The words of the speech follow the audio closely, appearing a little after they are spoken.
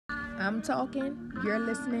I'm talking, you're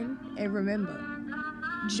listening, and remember,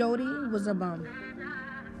 Jody was a bum.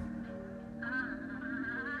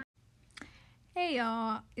 Hey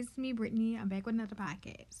y'all, it's me Brittany. I'm back with another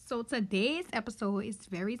podcast. So today's episode is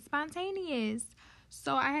very spontaneous.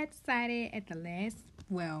 So I had decided at the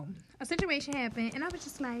a situation happened and I was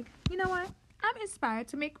just like, you know what? I'm inspired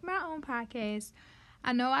to make my own podcast.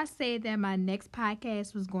 I know I said that my next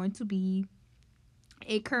podcast was going to be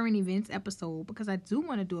a current events episode because I do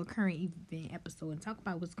want to do a current event episode and talk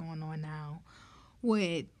about what's going on now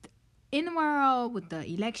with in the world with the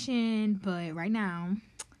election. But right now,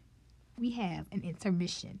 we have an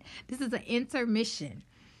intermission. This is an intermission.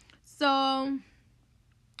 So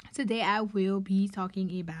today I will be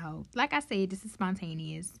talking about, like I said, this is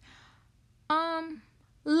spontaneous.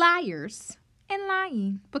 Liars and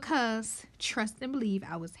lying, because trust and believe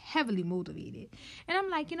I was heavily motivated. And I'm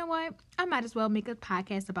like, you know what? I might as well make a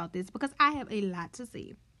podcast about this because I have a lot to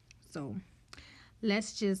say. So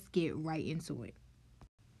let's just get right into it.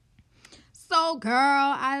 So girl,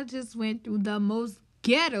 I just went through the most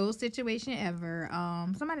ghetto situation ever.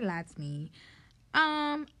 Somebody lied to me.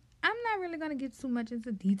 I'm not really gonna get too much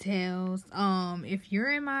into details. If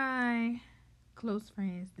you're in my close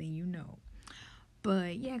friends, then you know.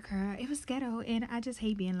 But yeah, girl, it was ghetto, and I just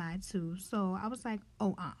hate being lied to. So I was like,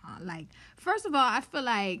 like, first of all, I feel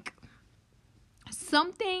like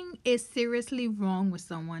something is seriously wrong with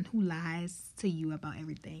someone who lies to you about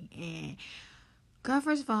everything. And girl,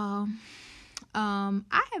 first of all,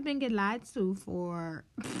 I have been getting lied to for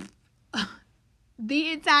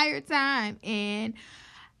the entire time, and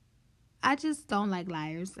I just don't like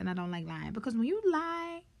liars, and I don't like lying because when you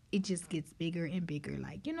lie, it just gets bigger and bigger.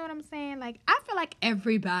 Like, you know what I'm saying? Like, I feel like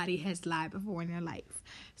everybody has lied before in their life.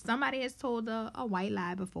 Somebody has told a white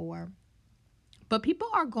lie before, but people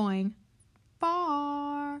are going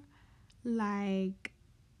far, like,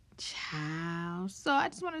 child. So I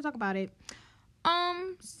just want to talk about it.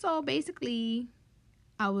 So basically,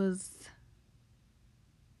 I was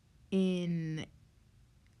in,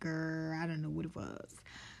 I don't know what it was.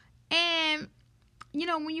 And, you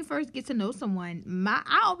know, when you first get to know someone,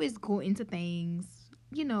 I always go into things,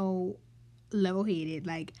 you know, level-headed.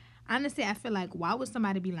 Like, honestly, I feel like, why would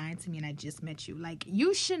somebody be lying to me and I just met you? Like,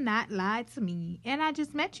 you should not lie to me and I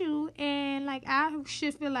just met you. And, like, I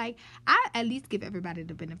should feel like I at least give everybody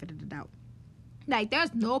the benefit of the doubt. Like,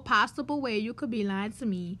 there's no possible way you could be lying to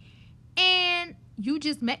me and you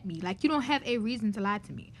just met me. Like, you don't have a reason to lie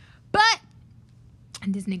to me. But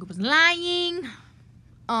this nigga was lying.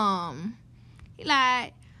 He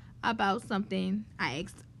lied about something. I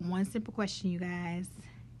asked one simple question, you guys.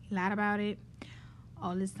 He lied about it.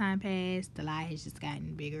 All this time passed. The lie has just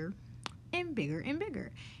gotten bigger and bigger and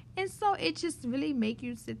bigger. And so it just really make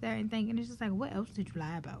you sit there and think, and it's just like, what else did you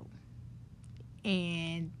lie about?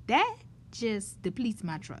 And that just depletes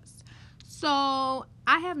my trust. So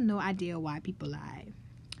I have no idea why people lie.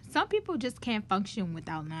 Some people just can't function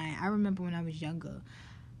without lying. I remember when I was younger,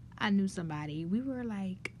 I knew somebody. We were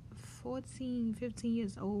like 14, 15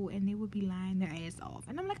 years old, and they would be lying their ass off.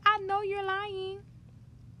 And I'm like, I know you're lying.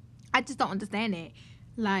 I just don't understand it.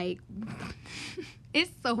 Like, it's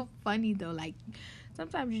so funny though. Like,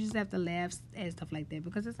 sometimes you just have to laugh at stuff like that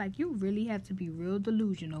because it's like you really have to be real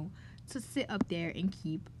delusional to sit up there and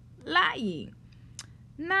keep lying.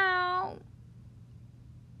 Now,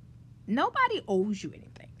 nobody owes you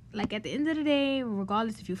anything. Like, at the end of the day,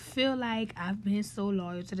 regardless if you feel like I've been so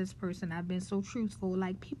loyal to this person, I've been so truthful,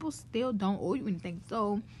 like, people still don't owe you anything.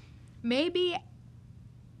 So maybe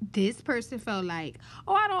this person felt like,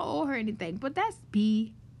 oh, I don't owe her anything, but that's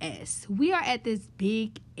BS. We are at this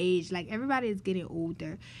big age. Like, everybody is getting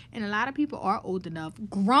older, and a lot of people are old enough.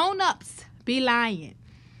 Grown-ups be lying.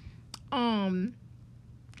 And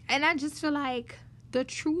I just feel like the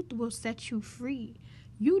truth will set you free.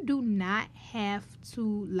 You do not have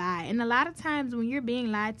to lie. And a lot of times when you're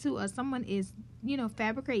being lied to or someone is, you know,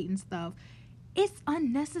 fabricating stuff, it's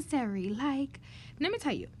unnecessary. Like, let me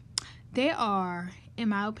tell you, there are, in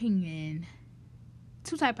my opinion,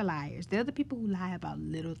 two types of liars. They're the people who lie about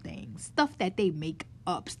little things, stuff that they make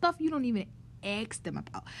up, stuff you don't even ask them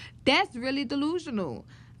about. That's really delusional.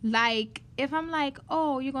 Like, if I'm like,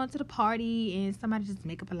 oh, you're going to the party, and somebody just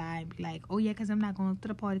make up a lie and be like, oh, yeah, because I'm not going to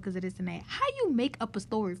the party because of this and that. How you make up a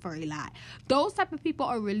story for a lie? Those type of people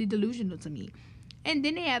are really delusional to me. And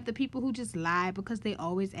then they have the people who just lie because they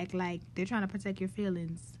always act like they're trying to protect your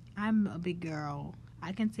feelings. I'm a big girl.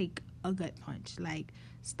 I can take a gut punch. Like,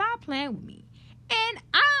 stop playing with me. And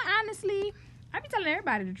I be telling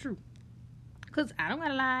everybody the truth. Because I don't got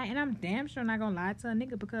to lie, and I'm damn sure not going to lie to a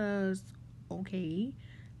nigga because, okay,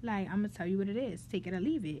 like, I'm going to tell you what it is. Take it or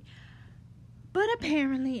leave it. But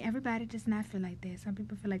apparently, everybody does not feel like that. Some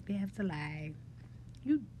people feel like they have to lie.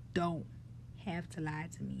 You don't have to lie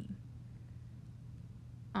to me.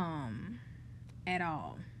 At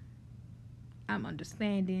all. I'm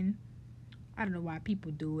understanding. I don't know why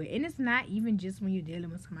people do it. And it's not even just when you're dealing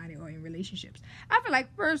with somebody or in relationships. I feel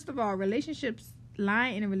like, first of all,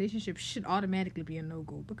 lying in a relationship should automatically be a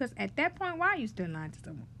no-go. Because at that point, why are you still lying to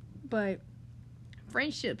someone? But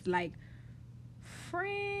friendships, like,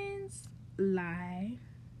 friends lie.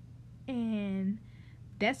 And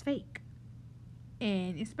that's fake.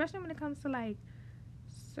 And especially when it comes to, like,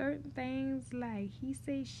 certain things, like he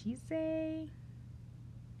say, she say,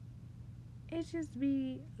 it just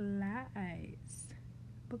be lies.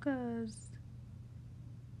 Because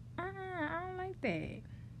I don't like that.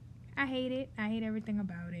 I hate it. I hate everything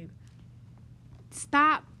about it.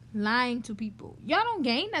 Stop lying to people. Y'all don't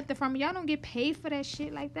gain nothing from it. Y'all don't get paid for that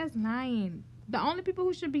shit. Like, that's lying. The only people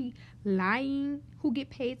who should be lying, who get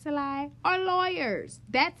paid to lie, are lawyers.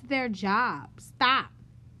 That's their job. Stop.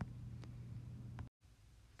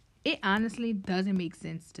 It honestly doesn't make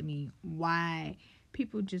sense to me why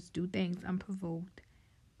people just do things unprovoked,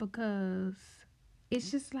 because it's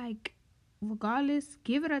just like, regardless,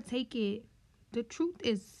 give it or take it. The truth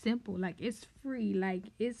is simple. Like, it's free. Like,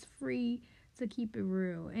 it's free to keep it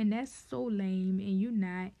real. And that's so lame. And you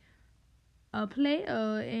not a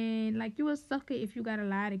player. And, like, you a sucker if you gotta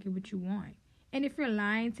lie to get what you want. And if you're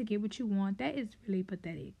lying to get what you want, that is really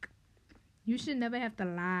pathetic. You should never have to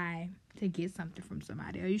lie to get something from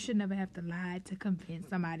somebody. Or you should never have to lie to convince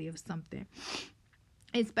somebody of something.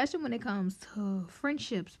 Especially when it comes to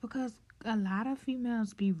friendships. Because a lot of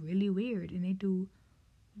females be really weird. And they do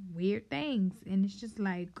weird things. And it's just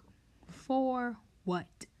like, for what?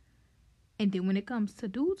 And then when it comes to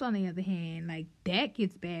dudes, on the other hand, like, that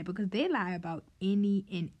gets bad. Because they lie about any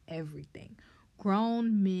and everything.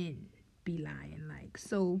 Grown men be lying. Like,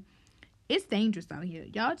 so it's dangerous out here.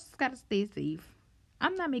 Y'all just gotta stay safe.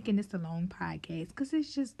 I'm not making this a long podcast because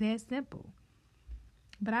it's just that simple.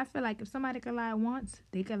 But I feel like if somebody could lie once,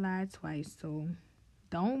 they could lie twice. So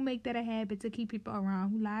don't make that a habit to keep people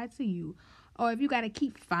around who lie to you. Or if you gotta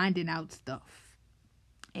keep finding out stuff.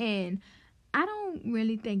 And I don't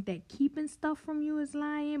really think that keeping stuff from you is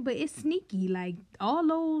lying, but it's sneaky. Like, all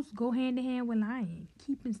those go hand in hand with lying.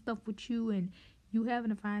 Keeping stuff with you and you having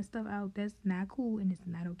to find stuff out, that's not cool and it's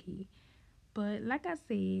not okay. But like I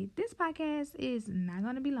said, this podcast is not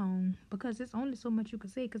going to be long because there's only so much you can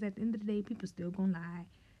say, because at the end of the day, people still going to lie.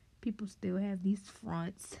 People still have these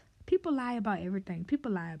fronts. People lie about everything.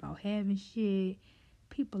 People lie about having shit.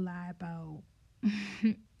 People lie about,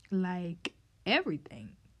 like, everything.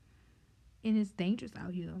 And it's dangerous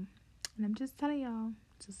out here. And I'm just telling y'all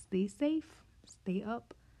to stay safe, stay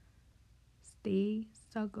up, stay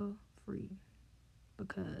sucker free.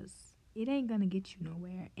 Because it ain't gonna get you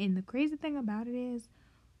nowhere. And the crazy thing about it is,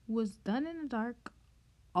 what's done in the dark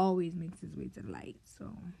always makes its way to the light.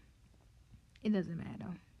 So it doesn't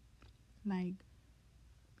matter. Like,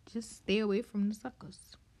 just stay away from the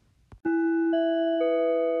suckers.